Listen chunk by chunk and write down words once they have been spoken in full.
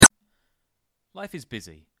Life is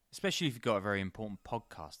busy, especially if you've got a very important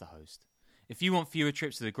podcast to host. If you want fewer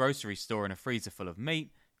trips to the grocery store and a freezer full of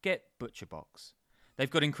meat, get ButcherBox. They've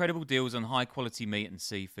got incredible deals on high-quality meat and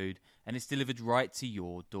seafood, and it's delivered right to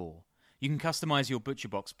your door. You can customize your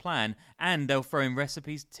ButcherBox plan, and they'll throw in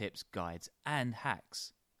recipes, tips, guides, and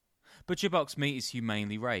hacks. ButcherBox meat is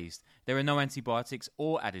humanely raised. There are no antibiotics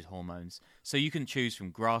or added hormones, so you can choose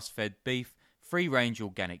from grass-fed beef, free-range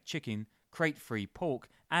organic chicken, crate-free pork,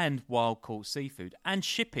 and wild-caught seafood, and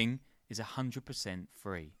shipping is 100%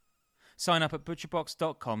 free. Sign up at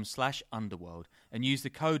butcherbox.com/underworld and use the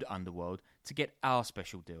code underworld to get our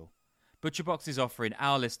special deal. ButcherBox is offering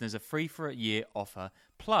our listeners a free for a year offer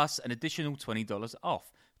plus an additional $20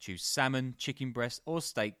 off. Choose salmon, chicken breast, or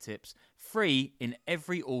steak tips free in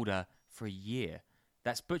every order for a year.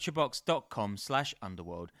 That's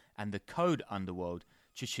butcherbox.com/underworld and the code underworld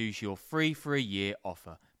to choose your free for a year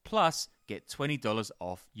offer. Plus, get $20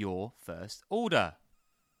 off your first order.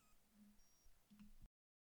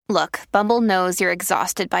 Look, Bumble knows you're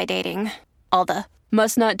exhausted by dating. All the,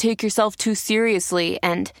 must not take yourself too seriously,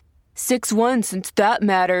 and 6'1" since that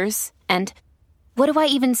matters, and what do I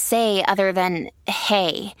even say other than,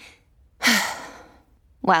 hey?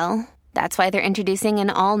 Well, that's why they're introducing an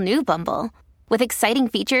all-new Bumble, with exciting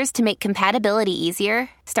features to make compatibility easier,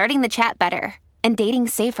 starting the chat better, and dating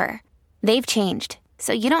safer. They've changed,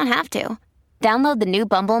 so you don't have to. Download the new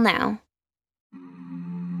Bumble now.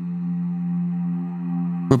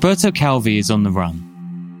 Roberto Calvi is on the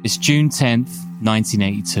run. It's June 10th,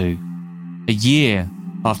 1982, a year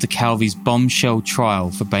after Calvi's bombshell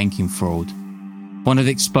trial for banking fraud. One that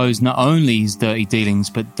exposed not only his dirty dealings,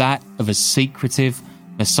 but that of a secretive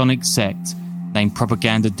Masonic sect named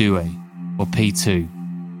Propaganda Due, or P2.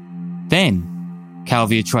 Then,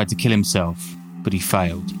 Calvi had tried to kill himself, but he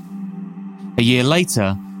failed. A year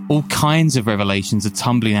later, all kinds of revelations are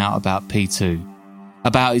tumbling out about P2,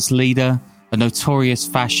 about its leader, a notorious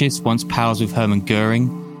fascist once pals with Hermann Goering,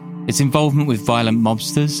 its involvement with violent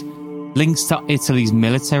mobsters, links to Italy's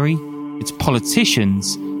military, its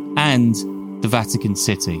politicians, and the Vatican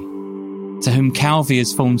City, to whom Calvi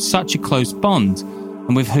has formed such a close bond,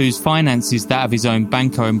 and with whose finances that of his own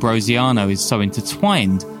Banco Ambrosiano is so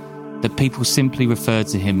intertwined, that people simply refer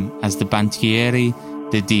to him as the Banchiere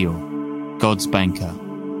di Dio, God's banker.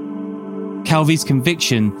 Calvi's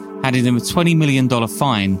conviction handed him a $20 million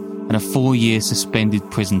fine and a 4-year suspended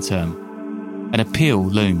prison term. An appeal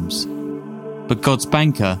looms. But God's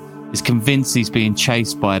banker is convinced he's being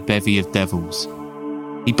chased by a bevy of devils.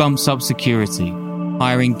 He bumps up security,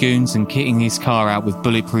 hiring goons and kitting his car out with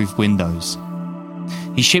bulletproof windows.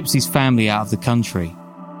 He ships his family out of the country.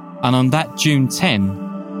 And on that June 10,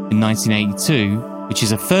 in 1982, which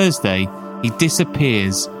is a Thursday, he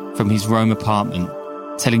disappears from his Rome apartment,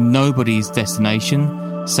 telling nobody his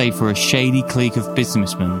destination, save for a shady clique of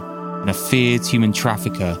businessmen and a feared human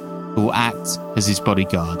trafficker who will act as his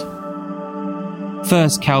bodyguard.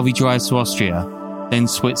 First, Calvi drives to Austria, then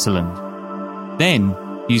Switzerland. Then,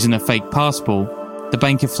 using a fake passport, the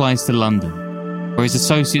banker flies to London, where his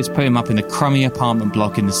associates put him up in a crummy apartment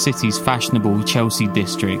block in the city's fashionable Chelsea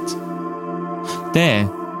district. There,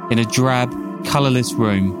 in a drab, colourless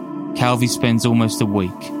room, Calvi spends almost a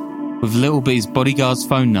week, with little but his bodyguard's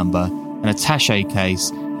phone number and a attaché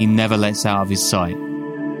case he never lets out of his sight.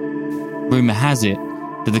 Rumour has it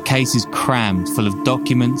that the case is crammed full of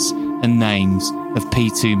documents and names of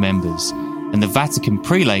P2 members, and the Vatican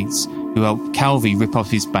prelates who helped Calvi rip off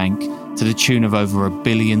his bank to the tune of over $1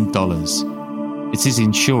 billion. It's his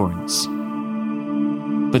insurance.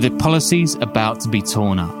 But the policy's about to be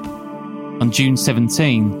torn up. On June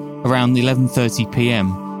 17, around 11:30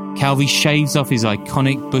 p.m, Calvi shaves off his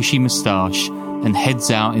iconic bushy moustache and heads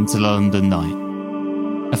out into the London night.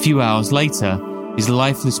 A few hours later, his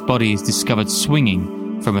lifeless body is discovered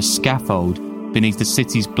swinging from a scaffold beneath the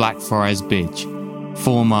city's Blackfriars Bridge,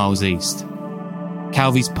 4 miles east.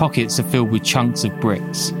 Calvi's pockets are filled with chunks of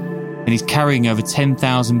bricks, and he's carrying over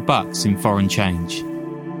 $10,000 in foreign change.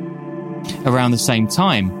 Around the same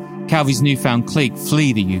time, Calvi's newfound clique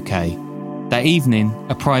flee the UK. That evening,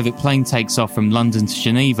 a private plane takes off from London to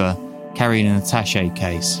Geneva, carrying an attaché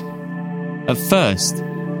case. At first,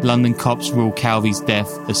 London cops rule Calvi's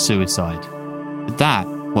death as suicide, but that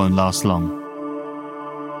won't last long.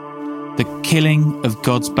 The killing of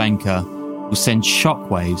God's banker will send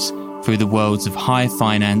shockwaves through the worlds of high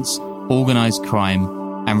finance, organised crime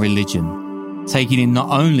and religion, taking in not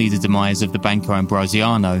only the demise of the Banco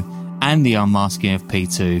Ambrosiano and the unmasking of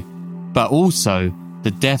P2, but also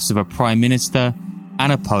the deaths of a Prime Minister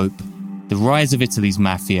and a Pope, the rise of Italy's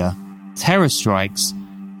Mafia, terror strikes,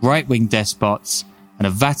 right-wing despots, and a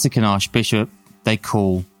Vatican Archbishop they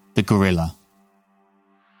call the Gorilla.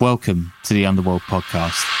 Welcome to the Underworld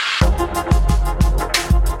Podcast.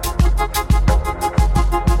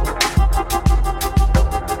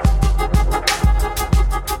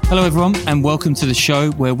 Hello everyone, and welcome to the show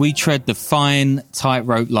where we tread the fine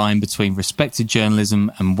tightrope line between respected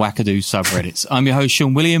journalism and wackadoo subreddits. I'm your host,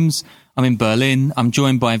 Sean Williams. I'm in Berlin. I'm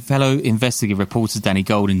joined by fellow investigative reporter Danny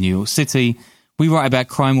Gold in New York City. We write about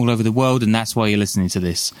crime all over the world, and that's why you're listening to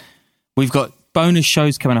this. We've got bonus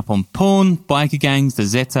shows coming up on porn, biker gangs, the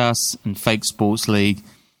Zetas, and fake sports league,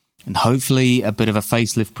 and hopefully a bit of a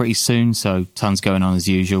facelift pretty soon, so tons going on as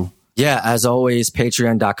usual. Yeah, as always,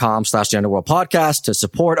 patreon.com/The Underworld Podcast to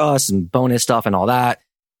support us and bonus stuff and all that.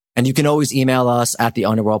 And you can always email us at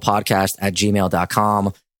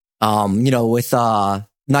theunderworldpodcast@gmail.com, with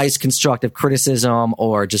nice constructive criticism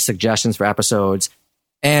or just suggestions for episodes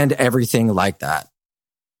and everything like that.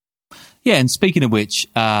 Yeah, and speaking of which,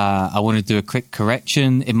 I want to do a quick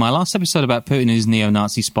correction. In my last episode about Putin and his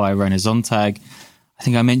neo-Nazi spy, Rainer Sonntag, I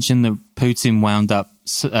think I mentioned that Putin wound up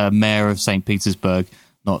mayor of St. Petersburg,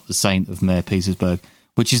 not the saint of Mayor Petersburg,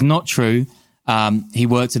 which is not true. He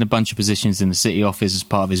worked in a bunch of positions in the city office as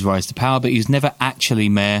part of his rise to power, but he was never actually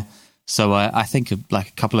mayor. So I think a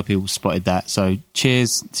couple of people spotted that. So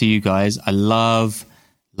cheers to you guys. I love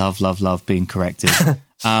being corrected.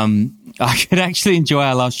 I could actually enjoy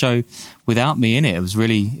our last show without me in it. It was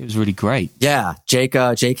really great. Yeah, Jake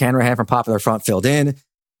Hanrahan from Popular Front filled in.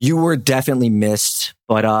 You were definitely missed,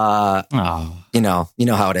 but you know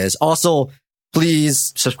how it is. Also,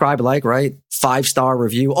 please subscribe, right? 5-star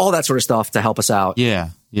review, all that sort of stuff to help us out. Yeah.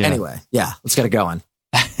 Anyway, let's get it going.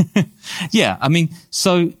 Yeah, I mean,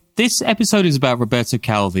 so this episode is about Roberto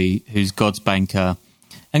Calvi, who's God's banker,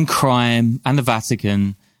 and crime, and the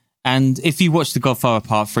Vatican. And if you watch The Godfather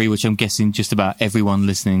Part 3, which I'm guessing just about everyone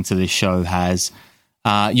listening to this show has,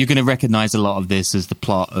 you're going to recognize a lot of this as the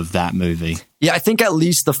plot of that movie. Yeah, I think at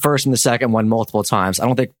least the first and the second one multiple times. I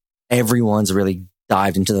don't think everyone's really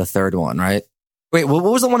dived into the third one, right? Wait, what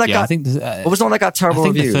was the one that got? What was the one that got terrible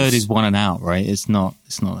reviews? I think the third is one and out, right? It's not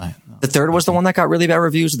that. The third was the one that got really bad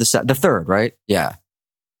reviews. The third, right? Yeah.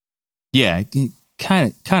 Yeah, it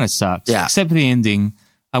kind of sucks. Yeah. Except for the ending.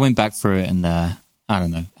 I went back through it, and I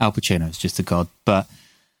don't know. Al Pacino's just a god, but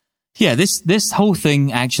yeah, this whole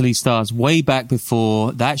thing actually starts way back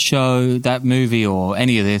before that show, that movie, or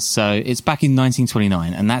any of this. So it's back in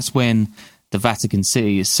 1929, and that's when the Vatican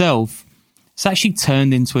City itself. It's actually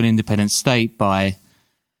turned into an independent state by,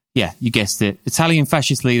 yeah, you guessed it, Italian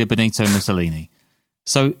fascist leader Benito Mussolini.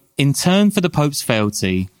 So in turn for the Pope's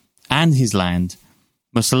fealty and his land,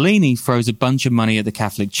 Mussolini throws a bunch of money at the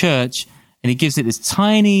Catholic Church, and he gives it this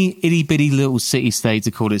tiny, itty-bitty little city-state to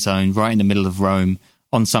call its own right in the middle of Rome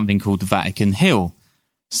on something called the Vatican Hill.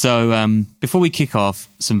 So before we kick off,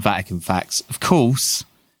 some Vatican facts. Of course,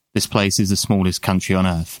 this place is the smallest country on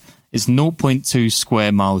Earth. It's 0.2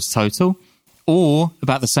 square miles total, or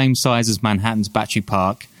about the same size as Manhattan's Battery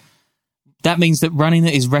Park. That means that running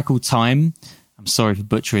at his record time, I'm sorry for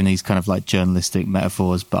butchering these kind of like journalistic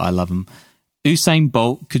metaphors, but I love them, Usain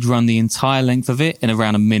Bolt could run the entire length of it in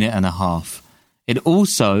around a minute and a half. It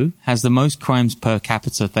also has the most crimes per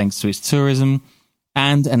capita thanks to its tourism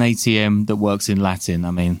and an ATM that works in Latin.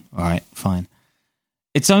 I mean, all right, fine.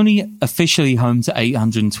 It's only officially home to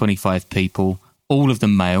 825 people, all of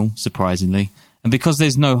them male, surprisingly. And because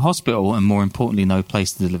there's no hospital and, more importantly, no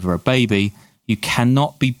place to deliver a baby, you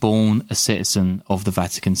cannot be born a citizen of the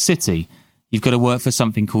Vatican City. You've got to work for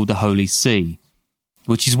something called the Holy See,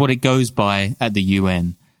 which is what it goes by at the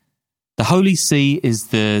UN. The Holy See is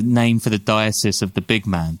the name for the diocese of the big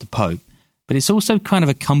man, the Pope, but it's also kind of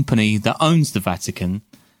a company that owns the Vatican,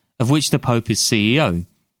 of which the Pope is CEO.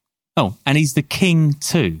 Oh, and he's the king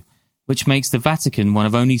too, which makes the Vatican one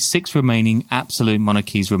of only 6 remaining absolute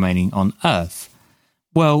monarchies remaining on Earth.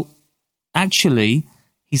 Well, actually,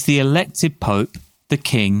 he's the elected Pope, the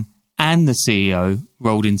king, and the CEO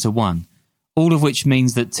rolled into one, all of which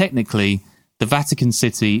means that technically the Vatican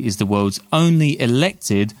City is the world's only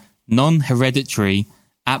elected, non-hereditary,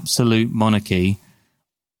 absolute monarchy,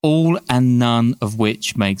 all and none of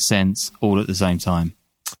which makes sense all at the same time.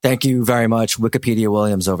 Thank you very much, Wikipedia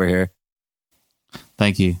Williams over here.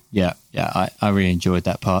 Thank you. Yeah, I really enjoyed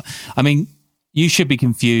that part. I mean, you should be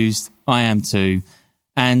confused. I am too.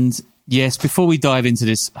 And yes, before we dive into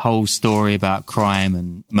this whole story about crime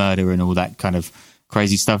and murder and all that kind of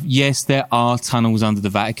crazy stuff, yes, there are tunnels under the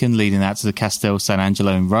Vatican leading out to the Castel San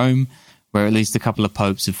Angelo in Rome, where at least a couple of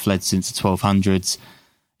popes have fled since the 1200s.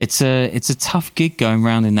 It's a tough gig going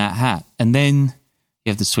around in that hat. And then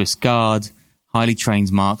you have the Swiss Guard, highly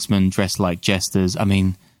trained marksmen dressed like jesters. I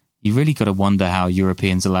mean, you really got to wonder how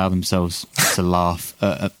Europeans allow themselves to laugh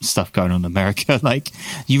at stuff going on in America. Like,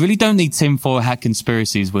 you really don't need tinfoil hat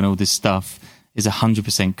conspiracies when all this stuff is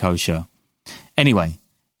 100% kosher. Anyway,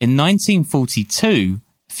 in 1942,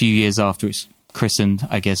 a few years after it's christened,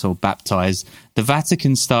 I guess, or baptized, the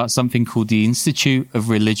Vatican starts something called the Institute of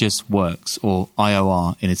Religious Works, or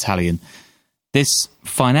IOR in Italian. This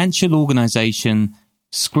financial organization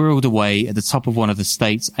squirreled away at the top of one of the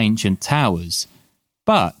state's ancient towers.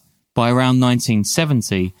 But by around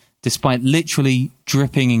 1970, despite literally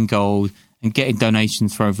dripping in gold and getting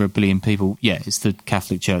donations for over 1 billion people, yeah, it's the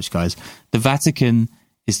Catholic Church, guys, the Vatican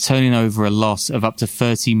is turning over a loss of up to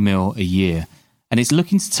 30 mil a year. And it's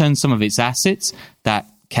looking to turn some of its assets, that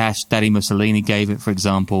cash Daddy Mussolini gave it, for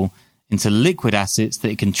example, into liquid assets that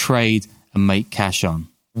it can trade and make cash on.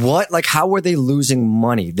 What? Like, how were they losing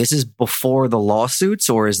money? This is before the lawsuits,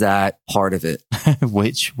 or is that part of it?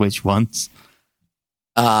 Which ones?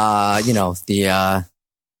 The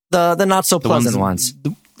not so pleasant ones.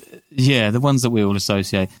 The ones that we all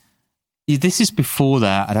associate. This is before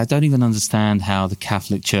that, and I don't even understand how the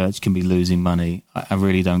Catholic Church can be losing money. I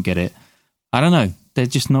really don't get it. I don't know. They're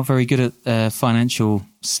just not very good at financial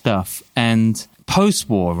stuff. And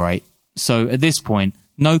post-war, right? So at this point,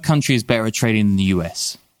 no country is better at trading than the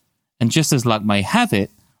US. And just as luck may have it,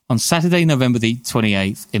 on Saturday, November the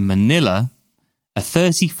 28th in Manila, a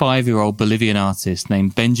 35-year-old Bolivian artist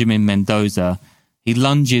named Benjamin Mendoza, he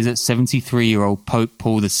lunges at 73-year-old Pope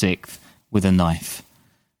Paul VI with a knife.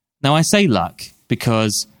 Now, I say luck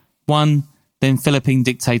because, one, then Philippine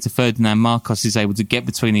dictator Ferdinand Marcos is able to get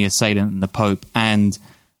between the assailant and the Pope and,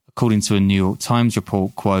 according to a New York Times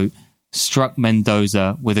report, quote, struck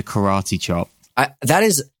Mendoza with a karate chop.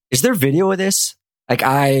 Is there video of this? Like,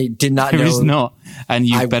 I did not know. There is not. And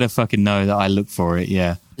you better fucking know that I look for it,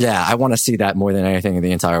 yeah. Yeah, I want to see that more than anything in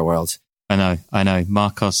the entire world. I know.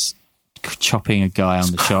 Marcos chopping a guy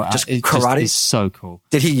on the shot. Karate. It's so cool.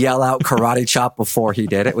 Did he yell out karate chop before he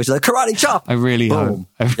did it? Was he like, karate chop? I really hope.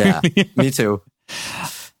 Yeah, me too.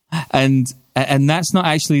 And that's not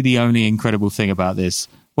actually the only incredible thing about this.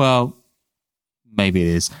 Well, maybe it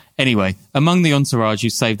is. Anyway, among the entourage who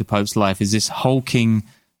saved the Pope's life is this hulking,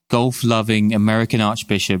 golf-loving American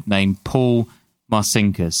archbishop named Paul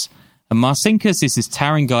Marcinkus. And Marcinkus is this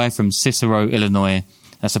towering guy from Cicero, Illinois.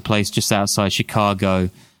 That's a place just outside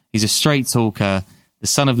Chicago. He's a straight talker, the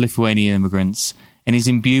son of Lithuanian immigrants, and he's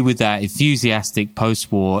imbued with that enthusiastic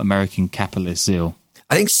post-war American capitalist zeal.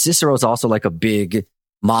 I think Cicero is also like a big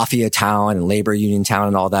mafia town and labor union town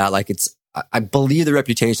and all that. Like, I believe the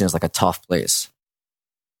reputation is like a tough place.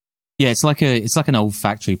 Yeah, it's like an old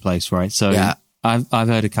factory place, right? So yeah. I've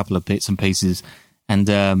heard a couple of bits and pieces, and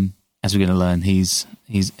as we're going to learn, he's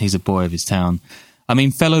a boy of his town. I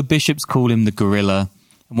mean, fellow bishops call him the gorilla.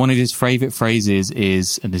 And one of his favorite phrases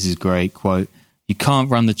is, and this is great, quote, "You can't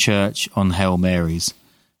run the church on Hail Marys,"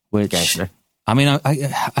 which, gotcha. I mean,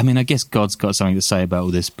 I guess God's got something to say about all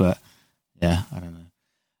this, but yeah, I don't know.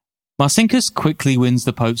 Marcinkus quickly wins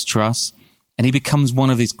the Pope's trust, and he becomes one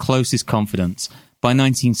of his closest confidants. By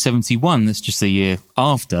 1971, that's just a year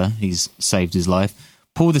after he's saved his life,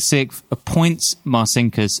 Paul VI appoints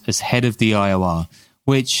Marcinkus as head of the IOR,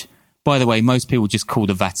 which, by the way, most people just call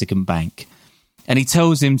the Vatican Bank. And he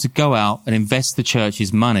tells him to go out and invest the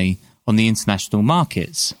church's money on the international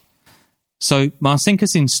markets. So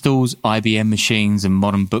Marcinkus installs IBM machines and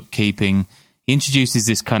modern bookkeeping. He introduces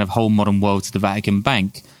this kind of whole modern world to the Vatican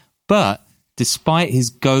Bank. But despite his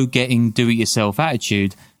go-getting, do-it-yourself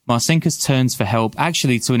attitude, Marcinkus turns for help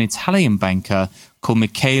actually to an Italian banker called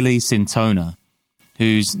Michele Cintona,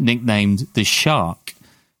 who's nicknamed the Shark,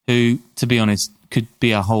 who, to be honest, could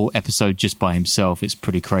be a whole episode just by himself. It's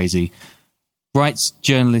pretty crazy. Writes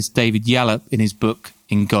journalist David Yallop in his book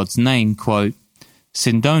In God's Name, quote,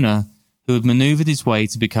 Cintona, who had maneuvered his way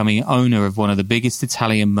to becoming owner of one of the biggest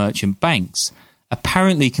Italian merchant banks,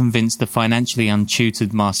 apparently convinced the financially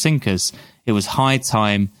untutored Marcinkus it was high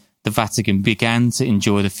time the Vatican began to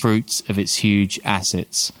enjoy the fruits of its huge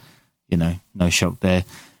assets. You know, no shock there.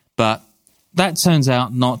 But that turns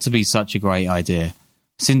out not to be such a great idea.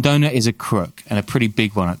 Cintona is a crook, and a pretty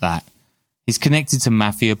big one at that. He's connected to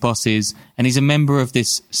Mafia bosses, and he's a member of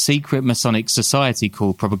this secret Masonic society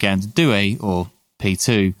called Propaganda Due, or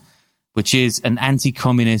P2, which is an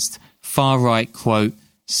anti-communist, far-right, quote,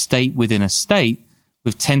 state within a state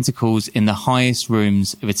with tentacles in the highest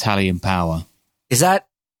rooms of Italian power. Is that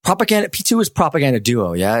propaganda? P2 is Propaganda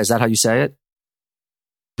Duo, yeah? Is that how you say it?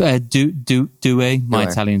 Due. My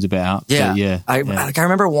Italian's a bit out. Yeah. Yeah. I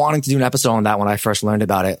remember wanting to do an episode on that when I first learned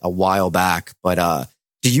about it a while back, but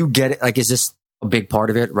do you get it? Like, is this a big part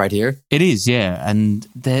of it right here. It is, yeah. And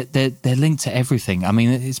they're linked to everything. I mean,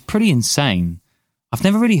 it's pretty insane. I've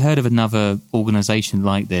never really heard of another organization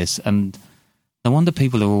like this. And no wonder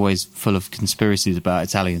people are always full of conspiracies about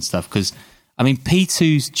Italian stuff. Because, I mean,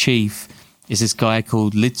 P2's chief is this guy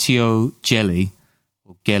called Licio Gelli.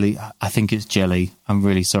 Or Gelli, I think it's Gelli. I'm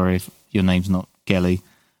really sorry if your name's not Gelli.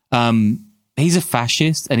 He's a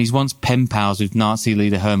fascist, and he's once pen pals with Nazi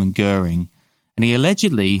leader Hermann Goering. And he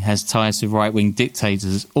allegedly has ties to right-wing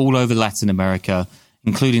dictators all over Latin America,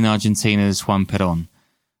 including Argentina's Juan Perón,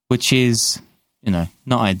 which is,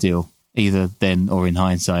 not ideal, either then or in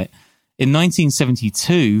hindsight. In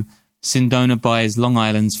 1972, Sindona buys Long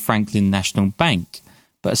Island's Franklin National Bank,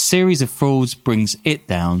 but a series of frauds brings it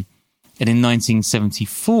down. And in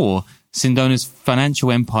 1974, Sindona's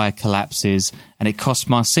financial empire collapses, and it costs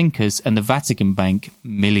Marcinkus and the Vatican Bank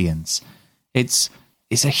millions. It's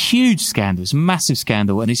a huge scandal. It's a massive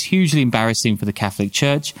scandal, and it's hugely embarrassing for the Catholic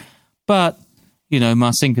Church. But,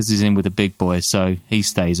 Marcinkus is in with the big boys, so he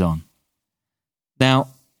stays on. Now,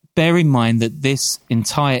 bear in mind that this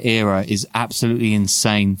entire era is absolutely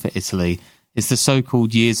insane for Italy. It's the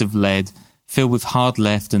so-called years of lead, filled with hard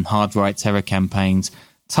left and hard right terror campaigns,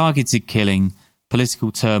 targeted killing,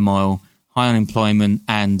 political turmoil, high unemployment,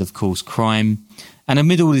 and, of course, crime. And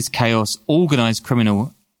amid all this chaos, organised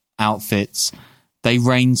criminal outfits, they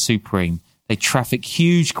reign supreme. They traffic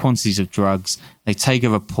huge quantities of drugs. They take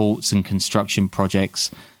over ports and construction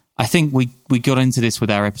projects. I think we got into this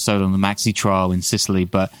with our episode on the Maxi trial in Sicily,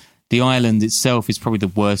 but the island itself is probably the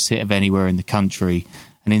worst hit of anywhere in the country.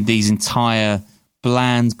 And in these entire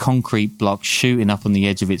bland concrete blocks shooting up on the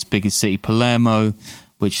edge of its biggest city, Palermo,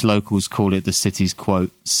 which locals call it the city's,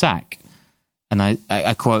 quote, sack. And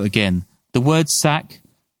I quote again, "The word sack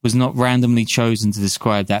was not randomly chosen to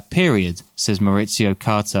describe that period," says Maurizio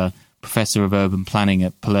Carta, professor of urban planning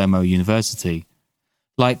at Palermo University.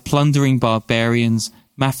 Like plundering barbarians,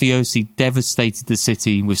 mafiosi devastated the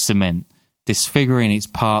city with cement, disfiguring its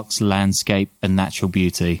parks, landscape, and natural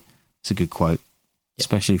beauty. It's a good quote,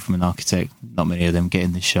 especially from an architect. Not many of them get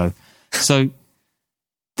in this show. So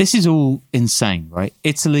this is all insane, right?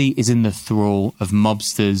 Italy is in the thrall of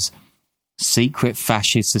mobsters, secret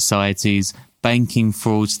fascist societies, banking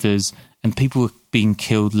fraudsters, and people being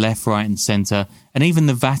killed left, right, and centre, and even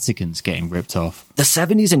the Vatican's getting ripped off. The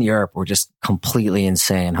 70s in Europe were just completely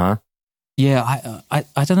insane, huh? Yeah,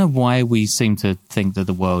 I don't know why we seem to think that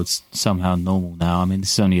the world's somehow normal now. I mean,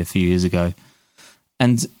 this is only a few years ago.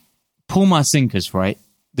 And Paul Marcinkus, right,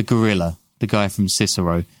 the gorilla, the guy from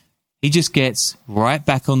Cicero, he just gets right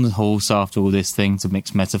back on the horse after all this thing, to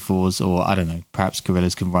mix metaphors, or I don't know, perhaps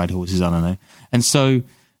gorillas can ride horses, I don't know. And so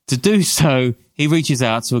to do so, he reaches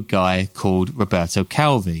out to a guy called Roberto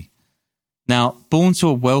Calvi. Now, born to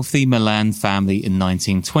a wealthy Milan family in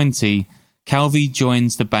 1920, Calvi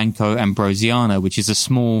joins the Banco Ambrosiano, which is a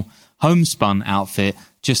small homespun outfit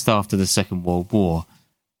just after the Second World War.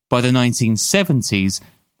 By the 1970s,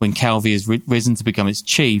 when Calvi has risen to become its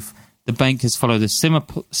chief, the bank has followed a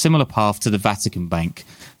similar path to the Vatican Bank.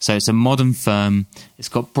 So it's a modern firm, it's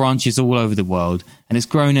got branches all over the world, and it's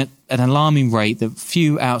grown at an alarming rate that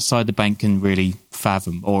few outside the bank can really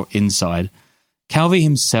fathom, or inside. Calvi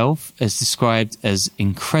himself is described as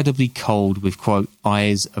incredibly cold with, quote,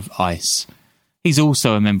 eyes of ice. He's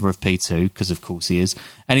also a member of P2, because of course he is,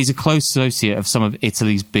 and he's a close associate of some of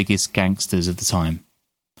Italy's biggest gangsters of the time.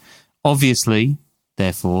 Obviously,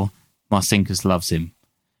 therefore, Marcinkus loves him.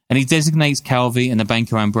 And he designates Calvi and the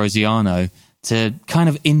Banco Ambrosiano to kind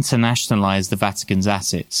of internationalize the Vatican's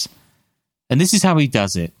assets. And this is how he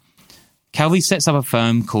does it. Calvi sets up a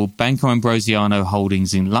firm called Banco Ambrosiano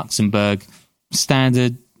Holdings in Luxembourg.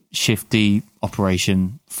 Standard, shifty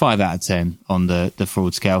operation, 5 out of 10 on the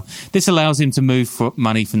fraud scale. This allows him to move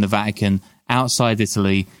money from the Vatican outside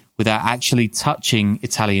Italy without actually touching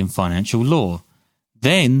Italian financial law.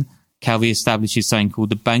 Then Calvi establishes something called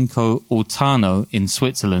the Banco Ortano in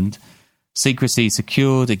Switzerland. Secrecy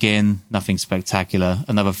secured, again, nothing spectacular.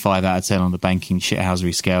 Another 5 out of 10 on the banking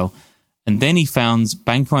shithousery scale. And then he founds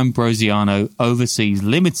Banco Ambrosiano Overseas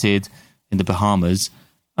Limited in the Bahamas.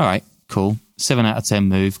 All right, cool. 7 out of 10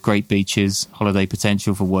 move. Great beaches, holiday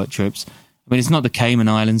potential for work trips. I mean, it's not the Cayman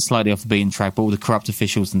Islands, slightly off the beaten track, but all the corrupt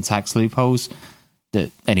officials and tax loopholes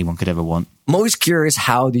that anyone could ever want. I'm always curious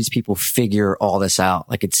how these people figure all this out.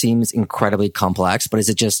 Like, it seems incredibly complex, but is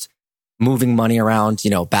it just moving money around,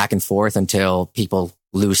 back and forth until people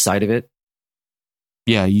lose sight of it?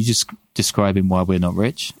 Yeah, you just describing why we're not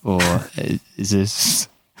rich? Or is this...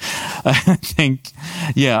 I think,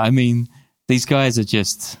 yeah, I mean, these guys are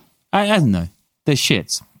just... I don't know. They're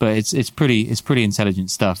shits, but it's pretty intelligent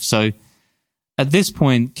stuff. So At this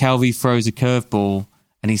point, Calvi throws a curveball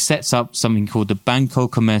and he sets up something called the Banco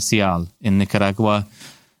Comercial in Nicaragua.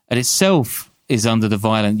 It itself is under the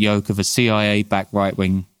violent yoke of a CIA-backed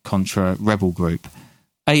right-wing Contra rebel group.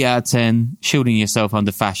 8 out of 10, shielding yourself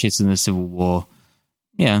under fascists in the Civil War.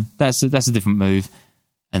 Yeah, that's a different move.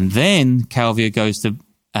 And then Calvi goes to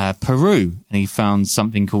Peru, and he found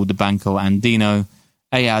something called the Banco Andino.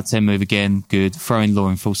 8 out of 10 move again, good. Throwing law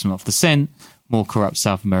enforcement off the scent, more corrupt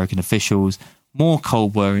South American officials, more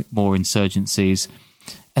Cold War insurgencies.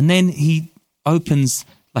 And then he opens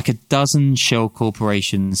like a dozen shell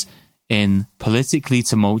corporations in politically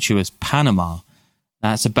tumultuous Panama.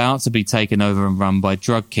 That's about to be taken over and run by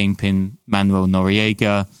drug kingpin Manuel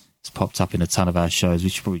Noriega. It's popped up in a ton of our shows. We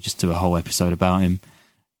should probably just do a whole episode about him.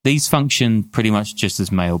 These function pretty much just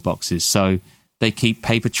as mailboxes, so they keep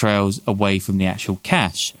paper trails away from the actual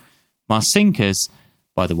cash. Marcinkus,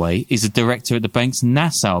 by the way, is a director at the bank's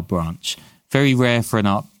Nassau branch. Very rare for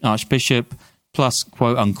an archbishop, plus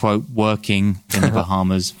quote-unquote working in the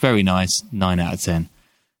Bahamas. Very nice, 9 out of 10.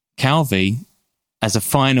 Calvi, as a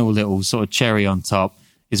final little sort of cherry on top,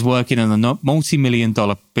 is working on a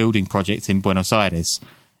multi-million-dollar building project in Buenos Aires.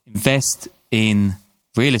 Invest in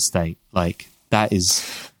real estate. Like, that is...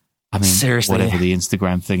 I mean, seriously, whatever the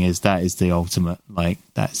Instagram thing is, that's the ultimate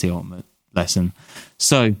lesson.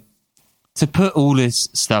 So, to put all this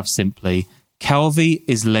stuff simply, Calvi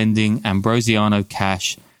is lending Ambrosiano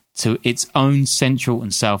cash to its own Central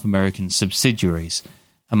and South American subsidiaries.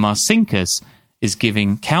 And Marcinkus is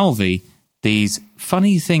giving Calvi these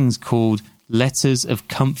funny things called letters of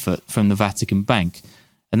comfort from the Vatican Bank.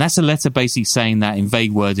 And that's a letter basically saying that, in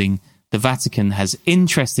vague wording, the Vatican has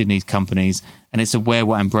interest in these companies and it's aware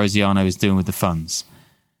what Ambrosiano is doing with the funds.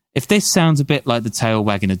 If this sounds a bit like the tail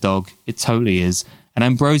wagging a dog, it totally is. And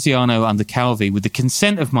Ambrosiano under Calvi, with the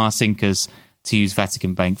consent of Marcinkus to use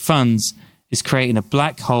Vatican Bank funds, is creating a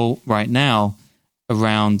black hole right now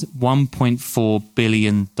around $1.4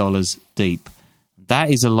 billion deep. That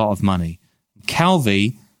is a lot of money.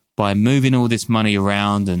 Calvi, by moving all this money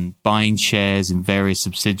around and buying shares in various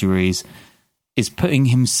subsidiaries, is putting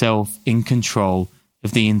himself in control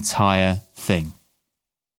of the entire thing.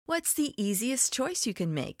 What's the easiest choice you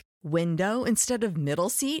can make? Window instead of middle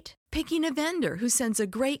seat? Picking a vendor who sends a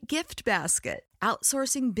great gift basket?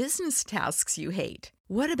 Outsourcing business tasks you hate?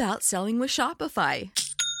 What about selling with Shopify?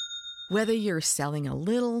 Whether you're selling a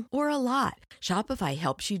little or a lot, Shopify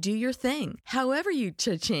helps you do your thing, however you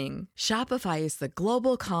cha-ching. Shopify is the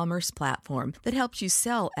global commerce platform that helps you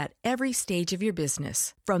sell at every stage of your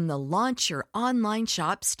business. From the launch your online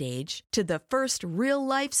shop stage to the first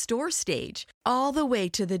real-life store stage, all the way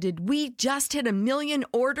to the did we just hit 1 million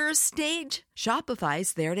orders stage.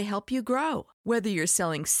 Shopify's there to help you grow. Whether you're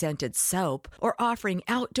selling scented soap or offering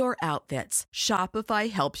outdoor outfits,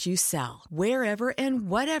 Shopify helps you sell. Wherever and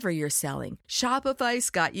whatever you're selling,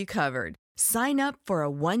 Shopify's got you covered. Sign up for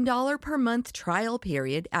a $1 per month trial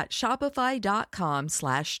period at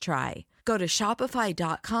shopify.com/try. Go to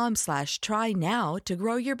shopify.com/try now to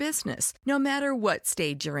grow your business, no matter what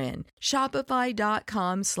stage you're in.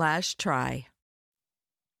 Shopify.com/try.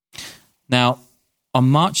 Now, on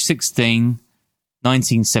March 16,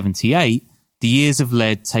 1978, the years of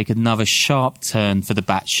lead take another sharp turn for the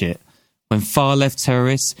batshit when far-left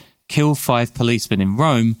terrorists kill 5 policemen in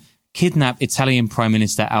Rome, kidnap Italian Prime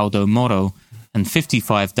Minister Aldo Moro, and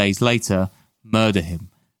 55 days later, murder him,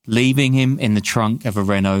 leaving him in the trunk of a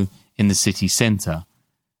Renault in the city centre.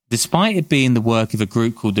 Despite it being the work of a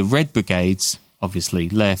group called the Red Brigades, obviously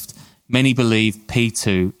left, many believe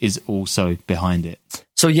P2 is also behind it.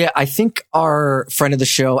 So yeah, I think our friend of the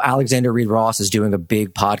show, Alexander Reed Ross, is doing a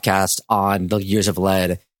big podcast on the years of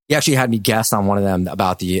lead. He actually had me guest on one of them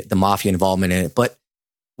about the Mafia involvement in it. But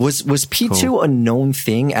was P2 a known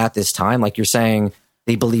thing at this time? Like you're saying,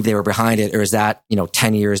 they believe they were behind it, or is that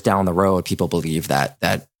 10 years down the road, people believe that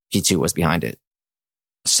P2 was behind it?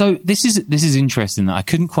 So this is interesting. I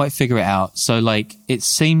couldn't quite figure it out. So like it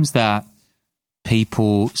seems that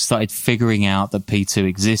people started figuring out that P2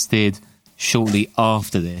 existed shortly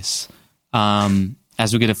after this.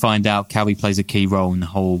 As we're going to find out, Calvi plays a key role in the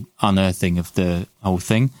whole unearthing of the whole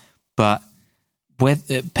thing. But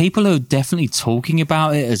people are definitely talking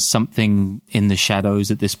about it as something in the shadows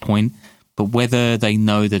at this point. But whether they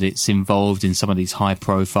know that it's involved in some of these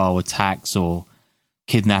high-profile attacks or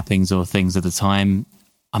kidnappings or things at the time,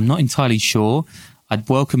 I'm not entirely sure. I'd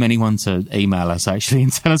welcome anyone to email us, actually,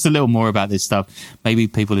 and tell us a little more about this stuff. Maybe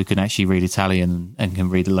people who can actually read Italian and can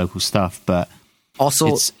read the local stuff. But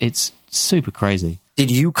also, it's super crazy. Did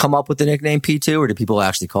you come up with the nickname P2, or did people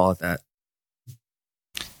actually call it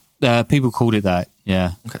that? People called it that,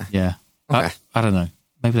 yeah. Okay. Yeah. Okay. I don't know.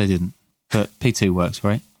 Maybe they didn't. but P2 works,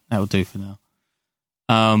 right? That will do for now.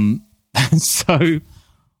 So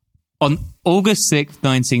on August 6th,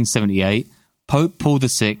 1978, Pope Paul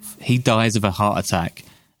VI, he dies of a heart attack,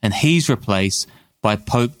 and he's replaced by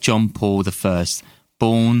Pope John Paul I,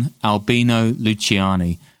 born Albino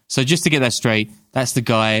Luciani. So just to get that straight, that's the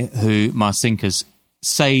guy who Marcinkus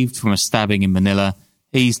saved from a stabbing in Manila.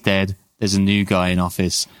 He's dead. There's a new guy in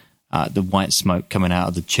office. The white smoke coming out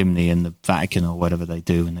of the chimney in the Vatican or whatever they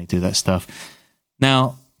do when they do that stuff.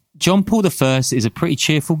 Now, John Paul I is a pretty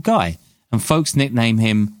cheerful guy, and folks nickname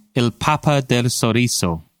him Il Papa del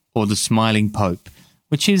Sorriso, or the Smiling Pope,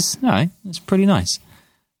 which is, it's pretty nice.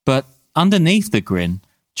 But underneath the grin,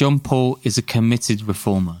 John Paul is a committed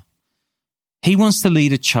reformer. He wants to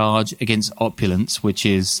lead a charge against opulence, which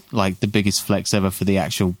is like the biggest flex ever for the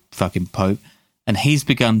actual fucking Pope. And he's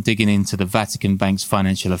begun digging into the Vatican Bank's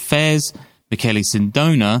financial affairs. Michele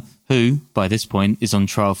Sindona, who, by this point, is on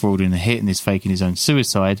trial for ordering a hit and is faking his own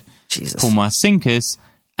suicide. Jesus. Paul Marcinkus,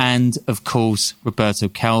 and, of course, Roberto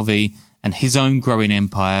Calvi and his own growing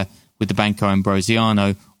empire with the Banco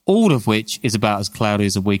Ambrosiano, all of which is about as cloudy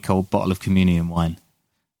as a week-old bottle of communion wine.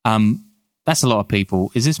 That's a lot of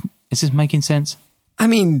people. Is this making sense? I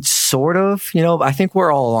mean, sort of. I think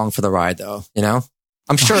we're all along for the ride, though.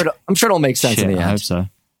 I'm sure it'll make sense in the end. I hope so.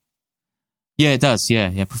 Yeah, it does.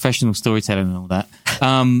 Yeah. Professional storytelling and all that.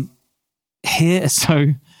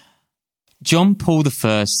 So John Paul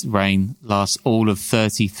I's reign lasts all of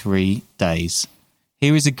 33 days.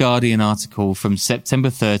 Here is a Guardian article from September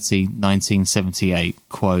 30, 1978.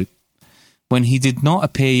 Quote, "When he did not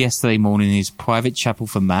appear yesterday morning in his private chapel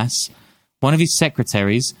for Mass, one of his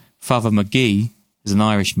secretaries, Father McGee, is an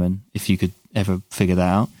Irishman, if you could ever figure that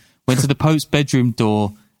out, went to the Pope's bedroom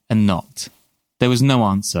door and knocked. There was no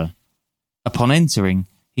answer. Upon entering,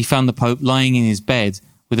 he found the Pope lying in his bed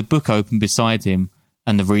with a book open beside him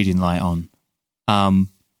and the reading light on."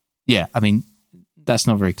 That's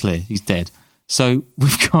not very clear. He's dead. So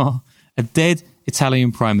we've got a dead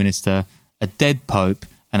Italian Prime Minister, a dead Pope,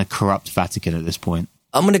 and a corrupt Vatican at this point.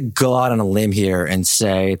 I'm going to go out on a limb here and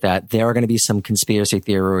say that there are going to be some conspiracy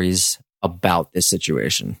theories about this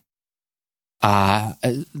situation.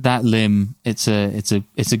 That limb, it's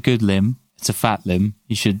a good limb. It's a fat limb.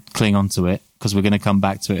 You should cling on to it because we're going to come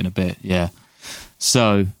back to it in a bit. Yeah.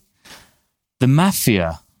 So the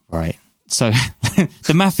Mafia, right? So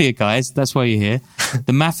the Mafia guys, that's why you're here.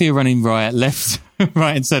 The Mafia running riot left,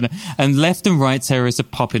 right and center, and left and right terrorists are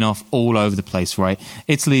popping off all over the place, right?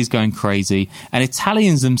 Italy's going crazy, and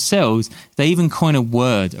Italians themselves, they even coin a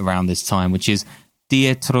word around this time, which is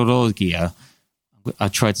dietrologia. I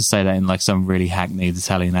tried to say that in like some really hackneyed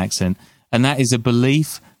Italian accent, and that is a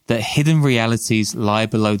belief that hidden realities lie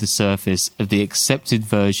below the surface of the accepted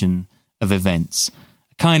version of events.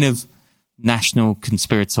 A kind of national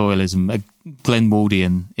conspiratorialism, a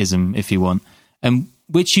Glenwaldianism, if you want, and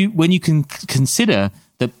when you can consider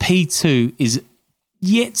that P2 is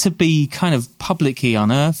yet to be kind of publicly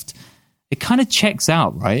unearthed, it kind of checks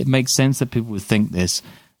out, right? It makes sense that people would think this.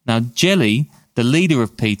 Now, Gelli, the leader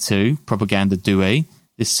of P2, Propaganda Due,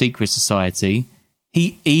 this secret society,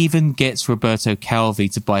 he even gets Roberto Calvi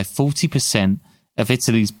to buy 40% of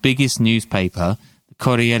Italy's biggest newspaper, the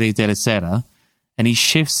Corriere della Sera, and he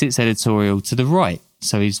shifts its editorial to the right.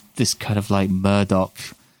 So he's this kind of like Murdoch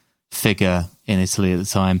figure in Italy at the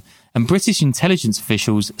time. And British intelligence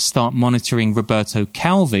officials start monitoring Roberto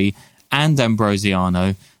Calvi and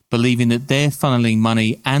Ambrosiano, believing that they're funneling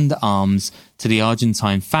money and arms to the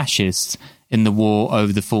Argentine fascists in the war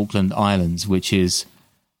over the Falkland Islands, which is,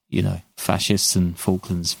 fascists and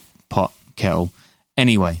Falklands pot kettle.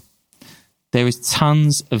 Anyway, there is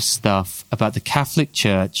tons of stuff about the Catholic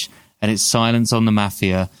Church and its silence on the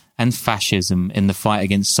Mafia and fascism in the fight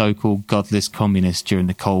against so-called godless communists during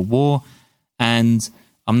the Cold War. And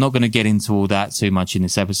I'm not going to get into all that too much in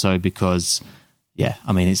this episode because,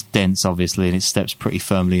 it's dense, obviously, and it steps pretty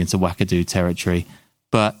firmly into wackadoo territory.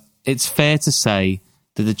 But it's fair to say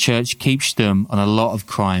that the church keeps stum on a lot of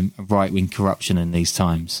crime and right-wing corruption in these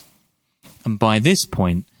times. And by this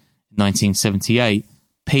point, in 1978,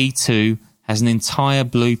 P2 has an entire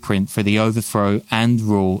blueprint for the overthrow and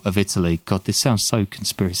rule of Italy. God, this sounds so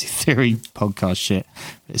conspiracy theory podcast shit.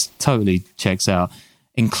 It totally checks out.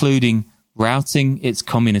 Including routing its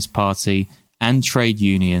Communist Party and trade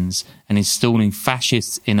unions and installing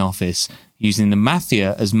fascists in office, using the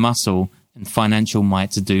Mafia as muscle and financial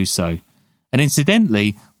might to do so. And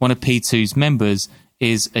incidentally, one of P2's members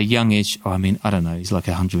is a youngish, he's like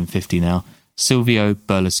 150 now, Silvio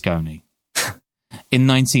Berlusconi. In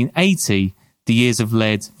 1980, the years of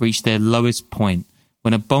lead reached their lowest point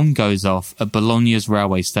when a bomb goes off at Bologna's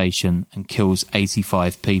railway station and kills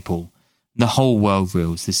 85 people. The whole world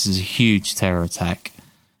reels. This is a huge terror attack.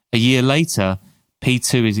 A year later,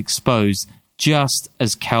 P2 is exposed just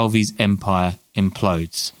as Calvi's empire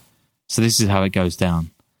implodes. So this is how it goes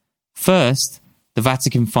down. First, the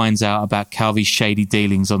Vatican finds out about Calvi's shady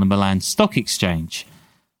dealings on the Milan Stock Exchange.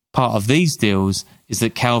 Part of these deals is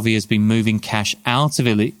that Calvi has been moving cash out of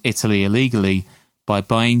Italy illegally by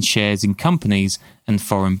buying shares in companies and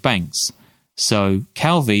foreign banks. So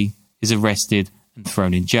Calvi is arrested and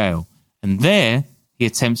thrown in jail. And there, he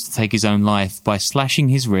attempts to take his own life by slashing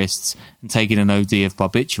his wrists and taking an OD of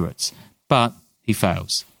barbiturates. But he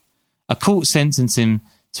fails. A court sentenced him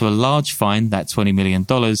to a large fine, that's $20 million,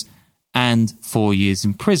 and 4 years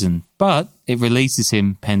in prison, but it releases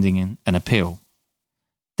him pending an appeal.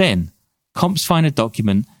 Then, comps find a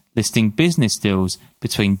document listing business deals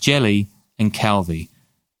between Gelli and Calvi.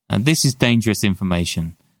 And this is dangerous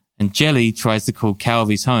information. And Gelli tries to call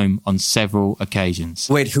Calvi's home on several occasions.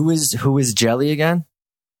 Wait, who is Gelli again?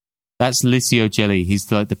 That's Licio Gelli.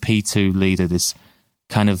 He's like the P2 leader, this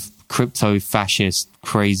kind of crypto-fascist,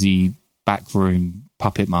 crazy backroom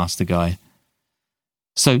puppet master guy.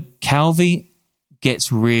 So Calvi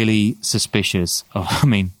gets really suspicious. I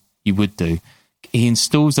mean, you would do. He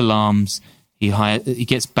installs alarms, he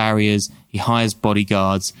gets barriers, he hires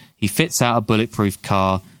bodyguards, he fits out a bulletproof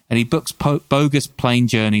car, and he books bogus plane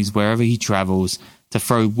journeys wherever he travels to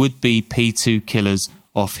throw would-be P2 killers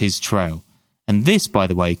off his trail. And this, by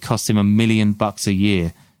the way, cost him $1 million a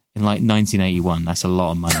year in like 1981. That's a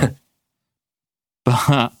lot of money.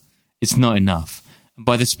 But it's not enough. And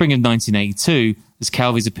by the spring of 1982, as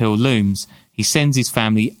Calvi's appeal looms, he sends his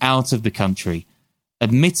family out of the country,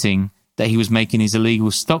 admitting that he was making his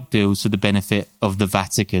illegal stock deals for the benefit of the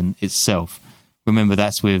Vatican itself. Remember,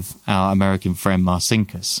 that's with our American friend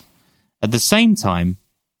Marcinkus. At the same time,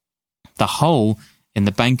 the hole in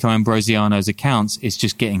the Banco Ambrosiano's accounts is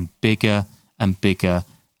just getting bigger and bigger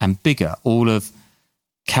and bigger. All of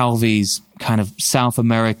Calvi's kind of South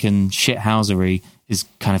American shithousery is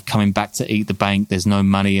kind of coming back to eat the bank. There's no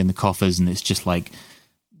money in the coffers, and it's just like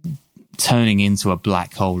turning into a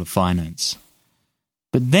black hole of finance.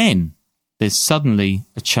 But then there's suddenly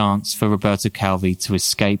a chance for Roberto Calvi to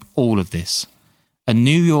escape all of this. A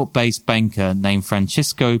New York-based banker named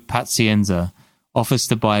Francisco Pazienza offers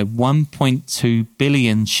to buy 1.2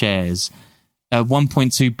 billion shares,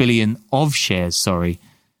 1.2 billion of shares,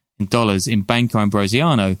 in dollars in Banco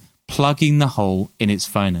Ambrosiano, plugging the hole in its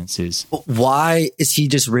finances. Why is he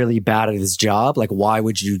just really bad at his job? Like, why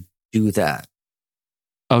would you do that?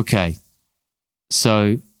 Okay,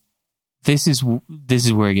 so this is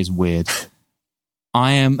where it gets weird.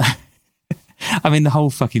 I mean, the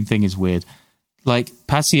whole fucking thing is weird. Like,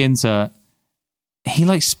 Pazienza, he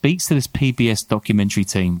like speaks to this PBS documentary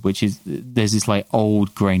team, which is, there's this like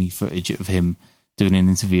old grainy footage of him doing an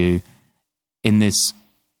interview in this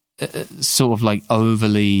sort of like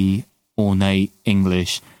overly ornate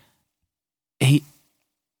English.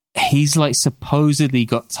 He's like supposedly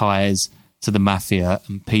got ties to the Mafia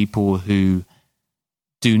and people who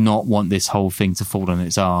do not want this whole thing to fall on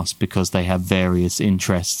its arse because they have various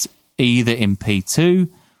interests either in P2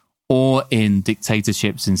 or in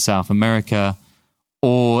dictatorships in South America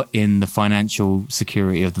or in the financial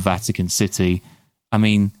security of the Vatican City. I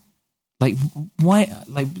mean, like, why?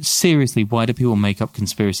 Like, seriously, why do people make up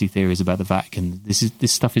conspiracy theories about the Vatican? This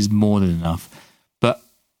stuff is more than enough. But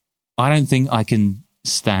I don't think I can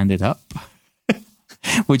stand it up,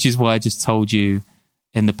 which is why I just told you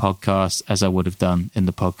in the podcast, as I would have done in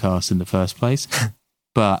the podcast in the first place.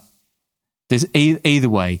 But there's either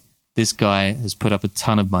way, this guy has put up a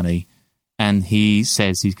ton of money, and he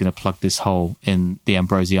says he's going to plug this hole in the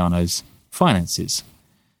Ambrosiano's finances.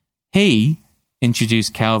 He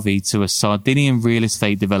introduced Calvi to a Sardinian real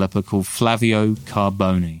estate developer called Flavio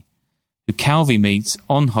Carboni, who Calvi meets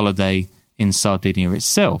on holiday in Sardinia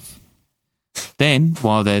itself. Then,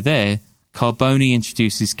 while they're there, Carboni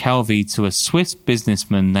introduces Calvi to a Swiss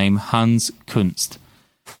businessman named Hans Kunst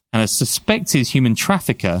and a suspected human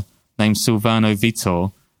trafficker named Silvano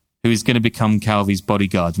Vittor, who is going to become Calvi's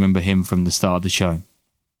bodyguard. Remember him from the start of the show.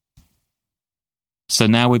 So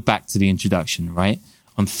now we're back to the introduction, right?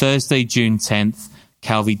 On Thursday, June 10th,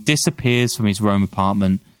 Calvi disappears from his Rome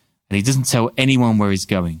apartment and he doesn't tell anyone where he's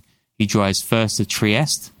going. He drives first to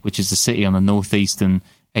Trieste, which is a city on the northeastern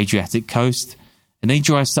Adriatic coast, and then he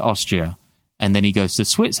drives to Austria, and then he goes to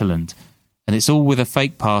Switzerland, and it's all with a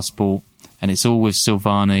fake passport, and it's all with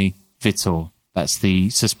Silvano Vittor. That's the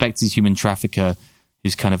suspected human trafficker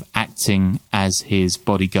who's kind of acting as his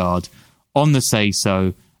bodyguard on the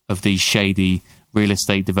say-so of these shady real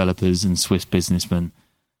estate developers and Swiss businessmen.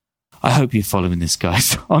 I hope you're following this,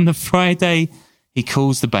 guys. On the Friday, he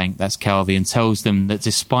calls the bank, that's Calvi, and tells them that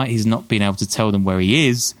despite his not being able to tell them where he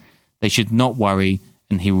is, they should not worry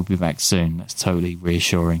and he will be back soon. That's totally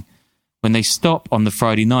reassuring. When they stop on the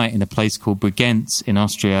Friday night in a place called Bregenz in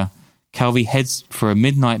Austria, Calvi heads for a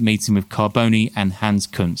midnight meeting with Carboni and Hans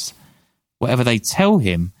Kunz. Whatever they tell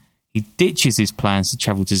him, he ditches his plans to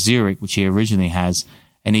travel to Zurich, which he originally has,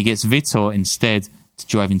 and he gets Vitor instead to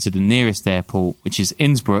drive into the nearest airport, which is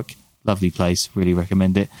Innsbruck. Lovely place, really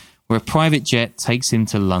recommend it, where a private jet takes him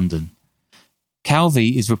to London.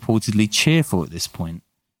 Calvi is reportedly cheerful at this point,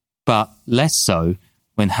 but less so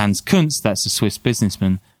when Hans Kunz, that's a Swiss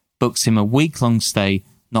businessman, books him a week-long stay,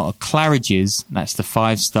 not at Claridge's, that's the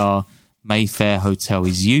 5-star Mayfair hotel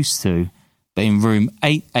he's used to, but in room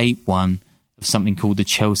 881 of something called the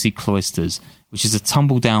Chelsea Cloisters, which is a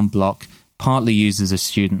tumble-down block, partly used as a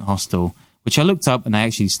student hostel, which I looked up and they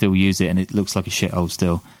actually still use it, and it looks like a shithole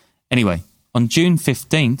still. Anyway, on June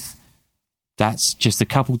 15th, that's just a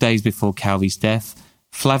couple days before Calvi's death,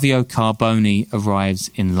 Flavio Carboni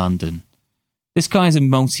arrives in London. This guy's a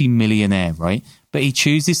multi-millionaire, right? But he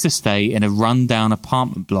chooses to stay in a run-down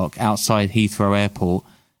apartment block outside Heathrow Airport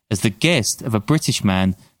as the guest of a British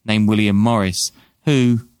man named William Morris,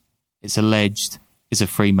 who, it's alleged, is a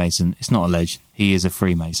Freemason. It's not alleged, he is a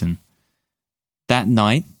Freemason. That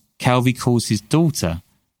night, Calvi calls his daughter,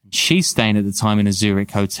 and she's staying at the time in a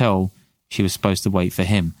Zurich hotel. She was supposed to wait for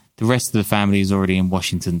him. The rest of the family is already in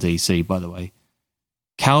Washington, D.C., by the way.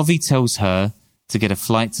 Calvi tells her to get a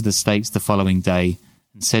flight to the States the following day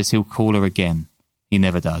and says he'll call her again. He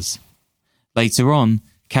never does. Later on,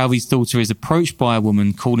 Calvi's daughter is approached by a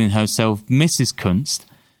woman calling herself Mrs. Kunst,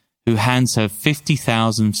 who hands her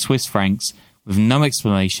 50,000 Swiss francs with no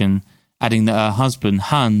explanation, adding that her husband,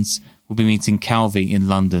 Hans, will be meeting Calvi in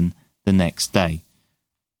London the next day.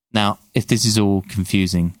 Now, if this is all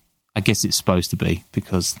confusing, I guess it's supposed to be,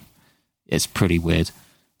 because it's pretty weird.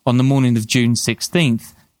 On the morning of June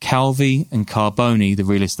 16th, Calvi and Carboni, the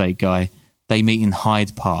real estate guy, they meet in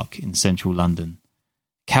Hyde Park in central London.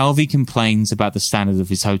 Calvi complains about the standard of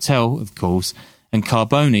his hotel, of course, and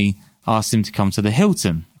Carboni asks him to come to the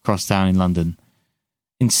Hilton across town in London.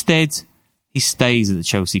 Instead, he stays at the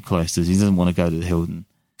Chelsea Cloisters. He doesn't want to go to the Hilton.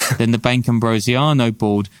 Then the Bank Ambrosiano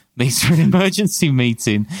board meets for an emergency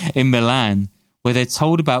meeting in Milan, where they're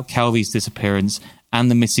told about Calvi's disappearance and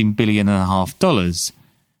the missing $1.5 billion.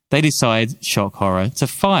 They decide, shock horror, to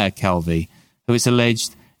fire Calvi, who it's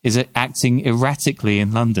alleged is acting erratically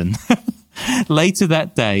in London. Later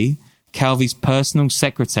that day, Calvi's personal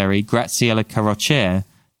secretary, Graziella Carroccier,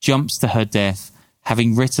 jumps to her death,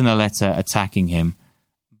 having written a letter attacking him.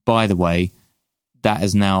 By the way, that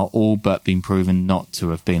has now all but been proven not to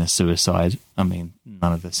have been a suicide. I mean,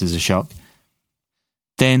 none of this is a shock.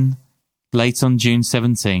 Then, late on June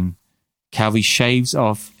 17, Calvi shaves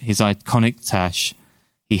off his iconic tash.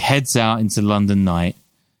 He heads out into London night,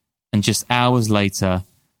 and just hours later,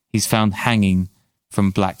 he's found hanging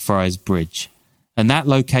from Blackfriars Bridge. And that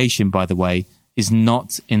location, by the way, is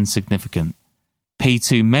not insignificant.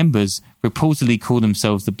 P2 members reportedly call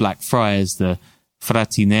themselves the Blackfriars, the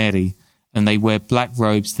Fratineri, and they wear black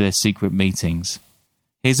robes to their secret meetings.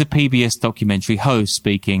 Here's a PBS documentary host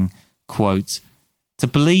speaking, quote, "To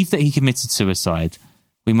believe that he committed suicide,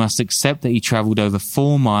 we must accept that he travelled over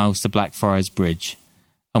 4 miles to Blackfriars Bridge,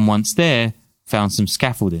 and once there, found some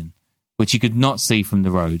scaffolding, which he could not see from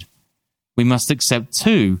the road. We must accept,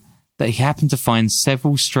 too, that he happened to find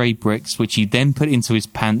several stray bricks, which he then put into his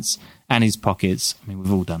pants and his pockets." I mean,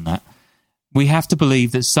 we've all done that. "We have to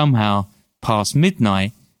believe that somehow, past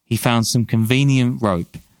midnight, he found some convenient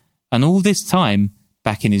rope, and all this time,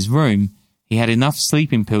 back in his room, he had enough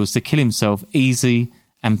sleeping pills to kill himself easy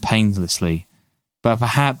and painlessly. But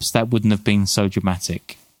perhaps that wouldn't have been so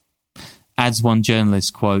dramatic." Adds one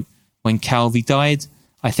journalist, quote, "When Calvi died,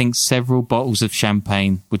 I think several bottles of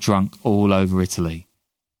champagne were drunk all over Italy."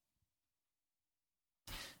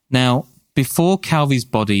 Now, before Calvi's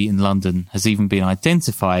body in London has even been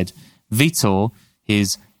identified, Vitor,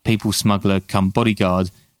 his people smuggler come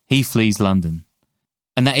bodyguard, he flees London.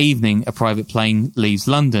 And that evening, a private plane leaves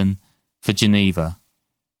London for Geneva.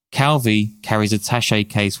 Calvi carries a attaché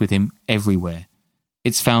case with him everywhere.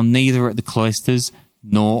 It's found neither at the cloisters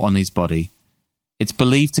nor on his body. It's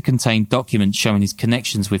believed to contain documents showing his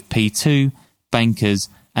connections with P2, bankers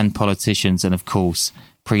and politicians, and of course,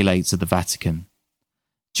 prelates of the Vatican.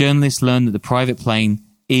 Journalists learn that the private plane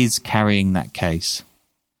is carrying that case.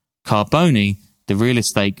 Carboni, the real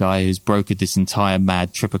estate guy who's brokered this entire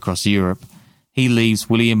mad trip across Europe, he leaves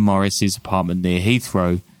William Morris's apartment near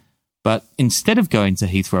Heathrow, but instead of going to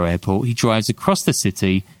Heathrow Airport, he drives across the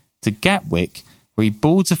city to Gatwick, where he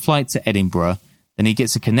boards a flight to Edinburgh, Then he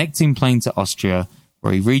gets a connecting plane to Austria,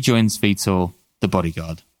 where he rejoins Vitor, the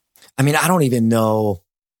bodyguard. I mean, I don't even know.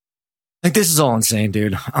 Like, this is all insane,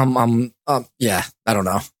 dude. Yeah, I don't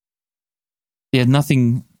know. Yeah,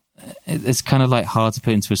 nothing. It's kind of like hard to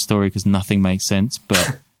put into a story because nothing makes sense.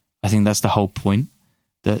 But I think that's the whole point,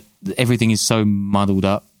 that everything is so muddled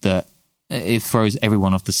up that it throws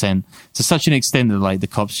everyone off the scent to such an extent that like the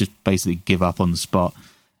cops just basically give up on the spot.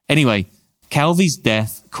 Anyway, Calvi's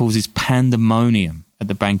death causes pandemonium at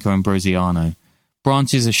the Banco Ambrosiano.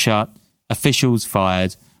 Branches are shut, officials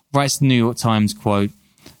fired. Writes the New York Times, quote,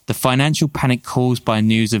 "The financial panic caused by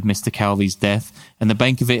news of Mr. Calvi's death and the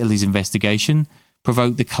Bank of Italy's investigation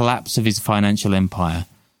provoked the collapse of his financial empire.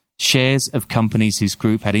 Shares of companies his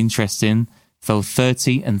group had interest in fell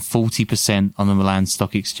 30 and 40% on the Milan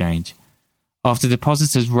Stock Exchange. After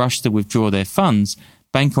depositors rushed to withdraw their funds,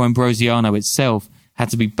 Banco Ambrosiano itself had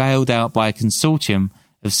to be bailed out by a consortium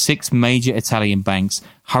of 6 major Italian banks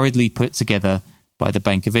hurriedly put together by the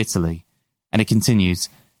Bank of Italy." And it continues,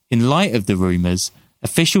 "In light of the rumours,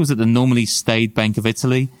 officials at the normally staid Bank of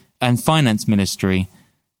Italy and Finance Ministry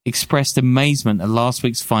expressed amazement at last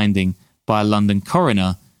week's finding by a London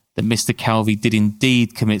coroner that Mr. Calvi did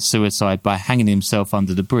indeed commit suicide by hanging himself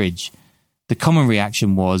under the bridge. The common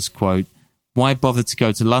reaction was, quote, why bother to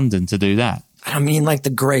go to London to do that? I mean, like the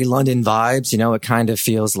grey London vibes, you know, it kind of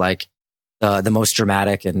feels like the most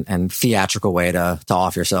dramatic and theatrical way to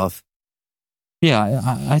off yourself. Yeah,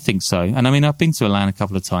 I think so. And I mean, I've been to Milan a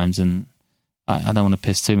couple of times and I don't want to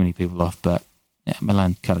piss too many people off, but yeah,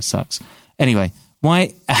 Milan kind of sucks. Anyway,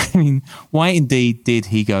 why indeed did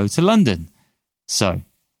he go to London? So,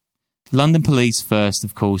 London police first,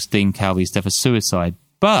 of course, deemed Calvi's death a suicide,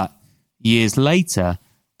 but years later,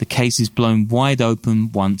 the case is blown wide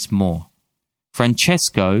open once more.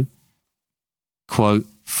 Francesco, quote,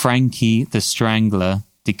 Frankie the Strangler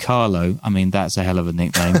Di Carlo, I mean, that's a hell of a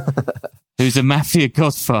nickname, who's a mafia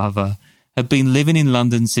godfather, had been living in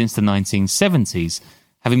London since the 1970s,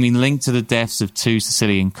 having been linked to the deaths of 2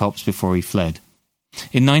 Sicilian cops before he fled.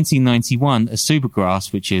 In 1991, a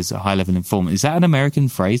supergrass, which is a high-level informant, is that an American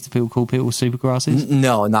phrase? Do people call people supergrasses?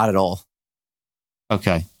 No, not at all.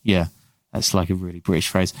 Okay, yeah, that's like a really British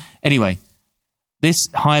phrase. Anyway, this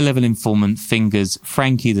high-level informant fingers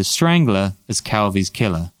Frankie the Strangler as Calvi's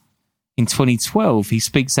killer. In 2012, he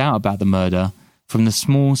speaks out about the murder from the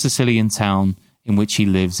small Sicilian town in which he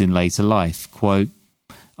lives in later life. Quote,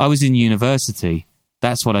 I was in university.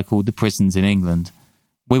 That's what I called the prisons in England.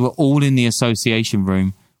 We were all in the association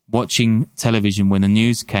room watching television when the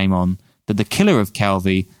news came on that the killer of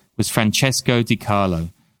Calvi was Francesco Di Carlo.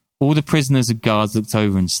 All the prisoners and guards looked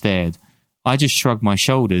over and stared. I just shrugged my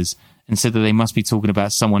shoulders and said that they must be talking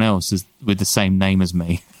about someone else with the same name as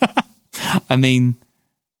me. I mean,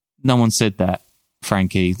 no one said that,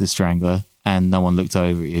 Frankie the Strangler, and no one looked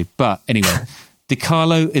over at you. But anyway, Di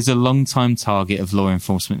Carlo is a long-time target of law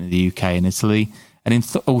enforcement in the UK and Italy, and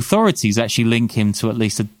authorities actually link him to at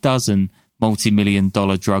least a dozen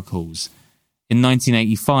multi-million-dollar drug hauls. In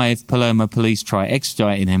 1985, Palermo police try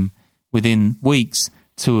extraditing him. Within weeks,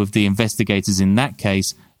 2 of the investigators in that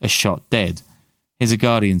case are shot dead. Here's a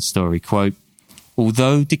Guardian story, quote,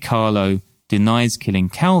 although Di Carlo denies killing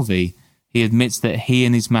Calvi, he admits that he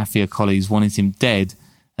and his mafia colleagues wanted him dead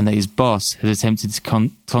and that his boss had attempted to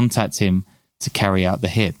contact him to carry out the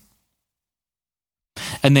hit.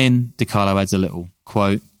 And then Di Carlo adds a little,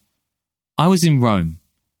 quote, I was in Rome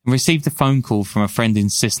and received a phone call from a friend in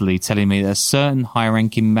Sicily telling me that a certain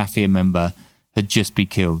high-ranking mafia member had just been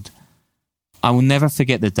killed. I will never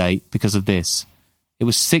forget the date because of this. It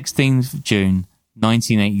was 16th of June,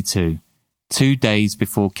 1982, 2 days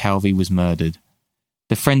before Calvi was murdered.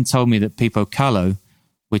 The friend told me that Pippo Callo,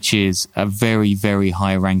 which is a very, very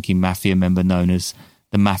high-ranking mafia member known as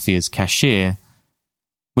the Mafia's cashier,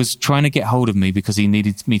 was trying to get hold of me because he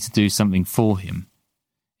needed me to do something for him.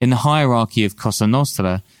 In the hierarchy of Cosa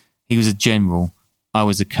Nostra, he was a general, I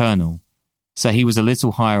was a colonel, so he was a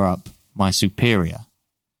little higher up, my superior.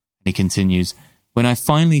 And he continues, when I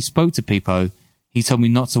finally spoke to Pippo, he told me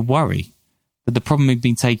not to worry, that the problem had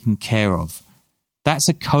been taken care of. That's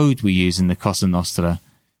a code we use in the Cosa Nostra.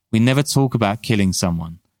 We never talk about killing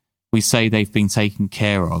someone. We say they've been taken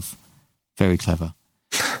care of. Very clever.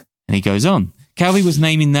 And he goes on. Calvi was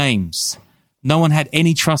naming names. No one had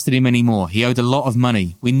any trust in him anymore. He owed a lot of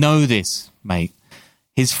money. We know this, mate.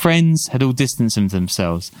 His friends had all distanced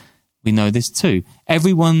themselves. We know this too.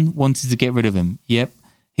 Everyone wanted to get rid of him. Yep.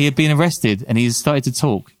 He had been arrested and he had started to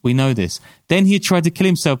talk. We know this. Then he had tried to kill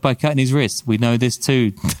himself by cutting his wrists. We know this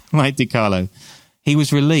too, like Di Carlo. He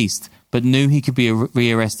was released, but knew he could be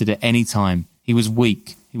rearrested at any time. He was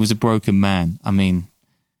weak. He was a broken man. I mean,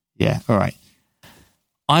 yeah, all right.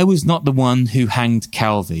 I was not the one who hanged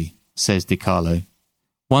Calvi, says DiCarlo.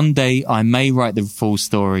 One day I may write the full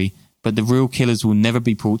story, but the real killers will never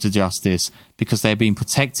be brought to justice because they are being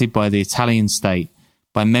protected by the Italian state,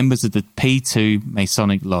 by members of the P2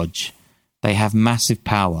 Masonic Lodge. They have massive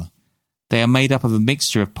power. They are made up of a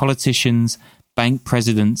mixture of politicians, bank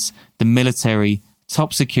presidents, the military,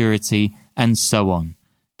 top security, and so on.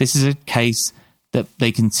 This is a case that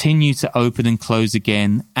they continue to open and close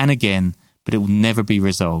again and again, but it will never be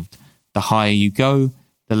resolved. The higher you go,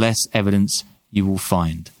 the less evidence you will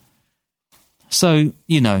find. So,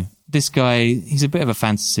 this guy, he's a bit of a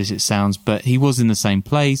fantasist, it sounds, but he was in the same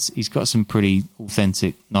place. He's got some pretty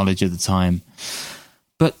authentic knowledge at the time.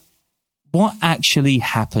 But what actually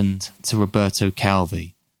happened to Roberto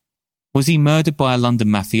Calvi? Was he murdered by a London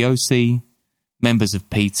mafiosi, members of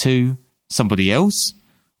P2, somebody else?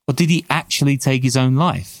 Or did he actually take his own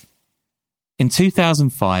life? In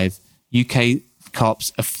 2005, UK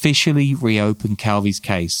cops officially reopened Calvi's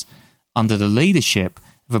case under the leadership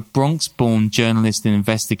of a Bronx-born journalist and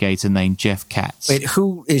investigator named Jeff Katz. Wait,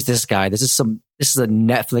 who is this guy? This is a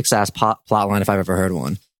Netflix-ass plot line if I've ever heard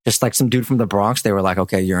one. Just like some dude from the Bronx, they were like,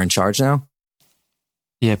 okay, you're in charge now?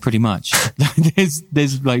 Yeah, pretty much.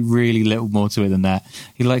 there's like really little more to it than that.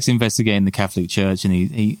 He likes investigating the Catholic Church, and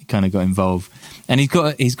he kind of got involved. And he's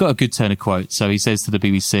got a good turn of quote. So he says to the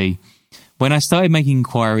BBC, "When I started making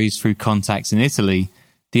inquiries through contacts in Italy,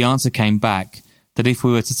 the answer came back that if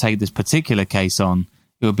we were to take this particular case on,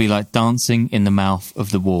 it would be like dancing in the mouth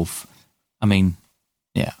of the wolf." 5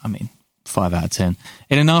 out of 10.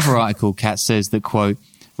 In another article, Katz says that, quote,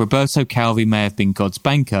 "Roberto Calvi may have been God's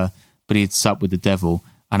banker, but he had supped with the devil."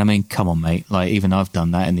 And come on, mate. Like, even I've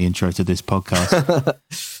done that in the intro to this podcast.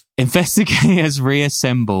 Investigators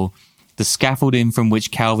reassemble the scaffolding from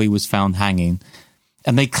which Calvi was found hanging,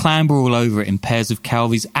 and they clamber all over it in pairs of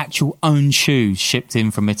Calvi's actual own shoes shipped in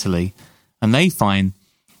from Italy. And they find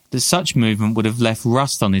that such movement would have left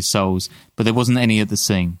rust on his soles, but there wasn't any at the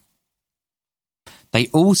scene. They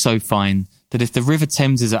also find that if the River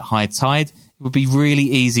Thames is at high tide, it would be really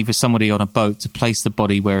easy for somebody on a boat to place the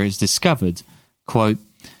body where it is discovered. Quote,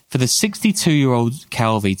 "For the 62-year-old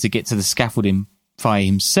Calvi to get to the scaffolding by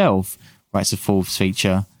himself," writes a Forbes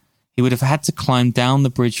feature, "he would have had to climb down the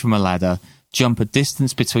bridge from a ladder, jump a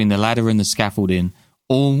distance between the ladder and the scaffolding,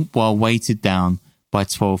 all while weighted down by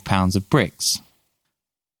 12 pounds of bricks."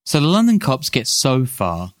 So the London cops get so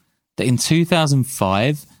far that in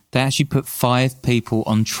 2005, they actually put 5 people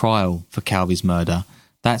on trial for Calvi's murder.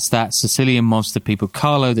 That's that Sicilian mobster Pipo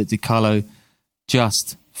Carlo that DiCarlo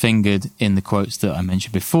just fingered in the quotes that I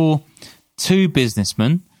mentioned before. 2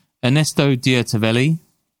 businessmen, Ernesto Diatavelli,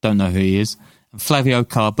 don't know who he is, and Flavio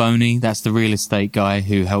Carboni, that's the real estate guy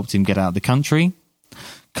who helped him get out of the country.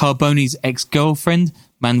 Carboni's ex-girlfriend,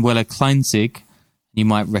 Manuela Kleinzig, you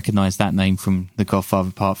might recognise that name from The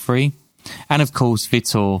Godfather Part 3. And of course,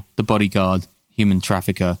 Vitor, the bodyguard, human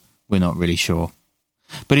trafficker, we're not really sure.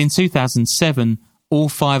 But in 2007, all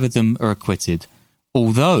 5 of them are acquitted,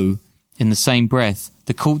 although, in the same breath,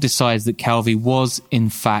 the court decides that Calvi was, in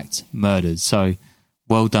fact, murdered. So,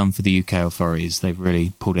 well done for the UK authorities. They've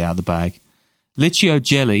really pulled it out of the bag. Licio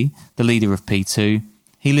Gelli, the leader of P2,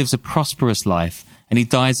 he lives a prosperous life, and he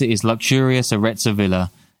dies at his luxurious Arezzo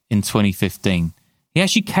villa in 2015. He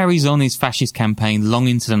actually carries on his fascist campaign long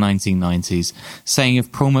into the 1990s, saying of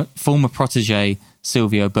former protege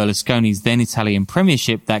Silvio Berlusconi's then Italian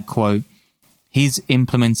premiership that, quote, "He's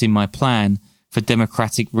implementing my plan for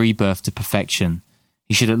democratic rebirth to perfection.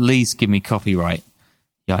 He should at least give me copyright."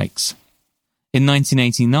 Yikes. In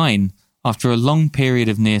 1989, after a long period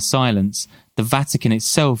of near silence, the Vatican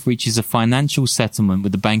itself reaches a financial settlement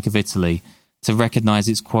with the Bank of Italy to recognise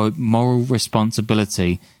its, quote, "moral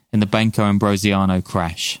responsibility in the Banco Ambrosiano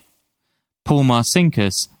crash." Paul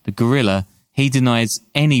Marcinkus, the guerrilla, he denies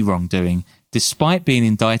any wrongdoing, despite being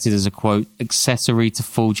indicted as a, quote, "accessory to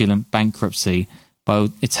fraudulent bankruptcy" by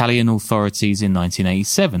Italian authorities in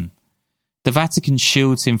 1987. The Vatican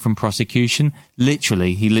shields him from prosecution. He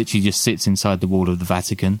literally just sits inside the wall of the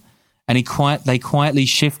Vatican, and they quietly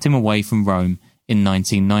shift him away from Rome in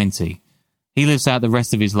 1990. He lives out the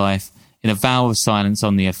rest of his life in a vow of silence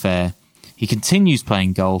on the affair. He continues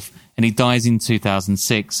playing golf, and he dies in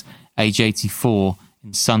 2006, age 84,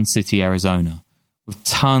 in Sun City, Arizona, with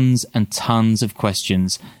tons and tons of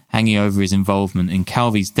questions hanging over his involvement in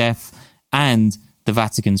Calvi's death and the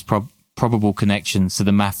Vatican's probable connections to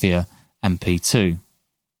the Mafia and P2.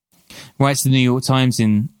 Writes the New York Times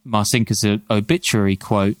in Marcinkus' obituary,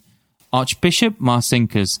 quote, "Archbishop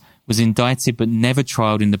Marcinkus was indicted but never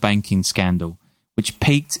trialed in the banking scandal, which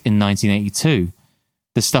peaked in 1982.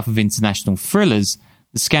 The stuff of international thrillers,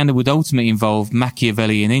 the scandal would ultimately involve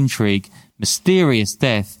Machiavellian intrigue, mysterious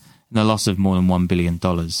death, and the loss of more than $1 billion.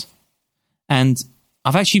 And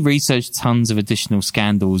I've actually researched tons of additional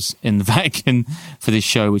scandals in the Vatican for this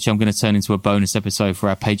show, which I'm going to turn into a bonus episode for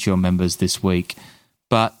our Patreon members this week.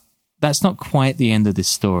 But that's not quite the end of this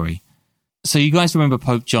story. So you guys remember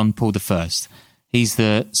Pope John Paul I? He's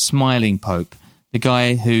the smiling Pope, the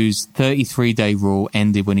guy whose 33-day rule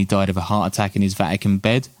ended when he died of a heart attack in his Vatican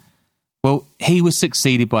bed. Well, he was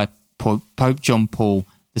succeeded by Pope John Paul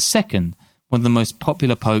II, one of the most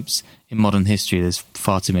popular popes in modern history. There's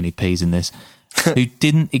far too many P's in this. Who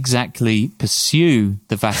didn't exactly pursue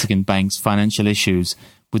the Vatican Bank's financial issues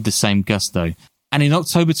with the same gusto. And in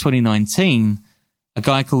October 2019, a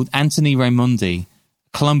guy called Anthony Raimondi,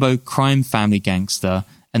 a Colombo crime family gangster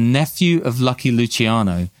and nephew of Lucky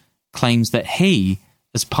Luciano, claims that he,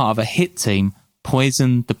 as part of a hit team,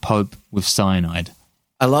 poisoned the Pope with cyanide.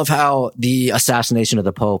 I love how the assassination of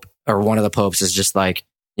the Pope, or one of the popes, is just like,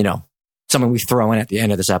 something we throw in at the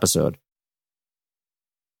end of this episode.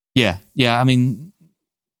 Yeah. I mean,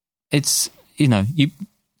 it's, you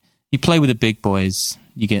play with the big boys,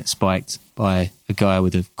 you get spiked by a guy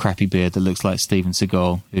with a crappy beard that looks like Steven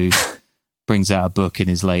Seagal, who brings out a book in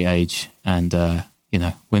his late age. And,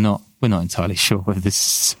 we're not entirely sure whether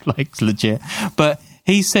this is legit. But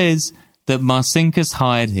he says that Marcinkus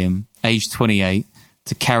hired him, age 28,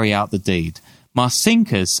 to carry out the deed.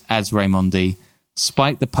 Marcinkus, adds Raimondi,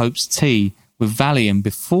 spiked the Pope's tea with Valium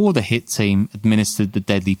before the hit team administered the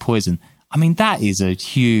deadly poison. I mean, that is a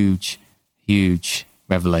huge, huge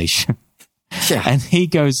revelation. Yeah. And he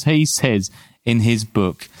says in his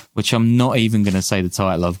book, which I'm not even going to say the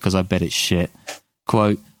title of because I bet it's shit,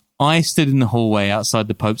 quote, "I stood in the hallway outside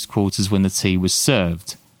the Pope's quarters when the tea was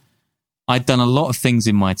served. I'd done a lot of things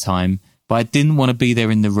in my time, but I didn't want to be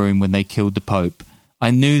there in the room when they killed the Pope.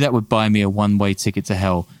 I knew that would buy me a one-way ticket to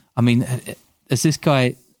hell." I mean, is this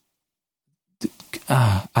guy...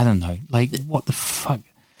 I don't know. What the fuck?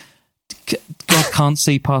 God can't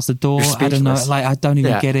see past the door. I don't know. I don't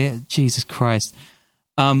even get it. Jesus Christ.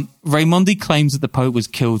 Raimondi claims that the Pope was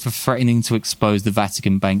killed for threatening to expose the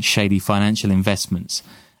Vatican Bank's shady financial investments,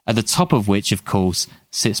 at the top of which, of course,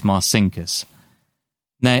 sits Marcinkus.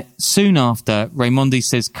 Now, soon after, Raimondi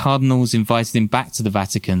says cardinals invited him back to the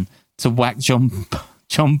Vatican to whack John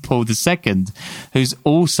Paul II, who's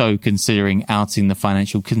also considering outing the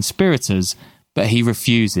financial conspirators, but he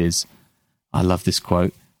refuses. I love this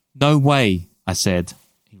quote. "No way," I said,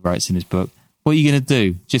 he writes in his book. "What are you going to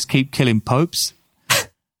do? Just keep killing popes?"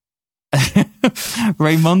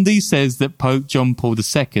 Raimondi says that Pope John Paul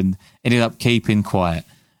II ended up keeping quiet.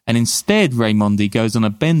 And instead, Raimondi goes on a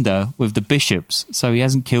bender with the bishops. So he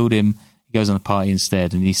hasn't killed him. He goes on a party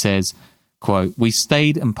instead. And he says, quote, "We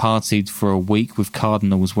stayed and partied for a week with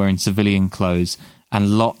cardinals wearing civilian clothes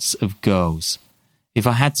and lots of girls. If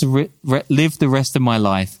I had to live the rest of my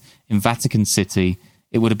life in Vatican City,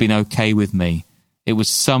 it would have been okay with me. It was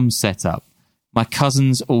some setup. My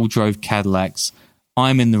cousins all drove Cadillacs.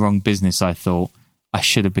 I'm in the wrong business, I thought. I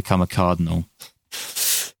should have become a cardinal."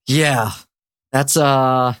 Yeah. That's,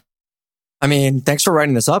 thanks for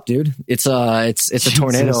writing this up, dude. It's a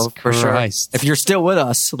tornado for sure. If you're still with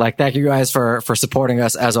us, thank you guys for supporting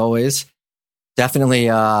us as always. Definitely,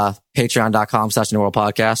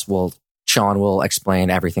 patreon.com/NewWorldPodcast. Sean will explain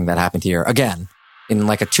everything that happened here again in a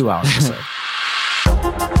 2-hour episode.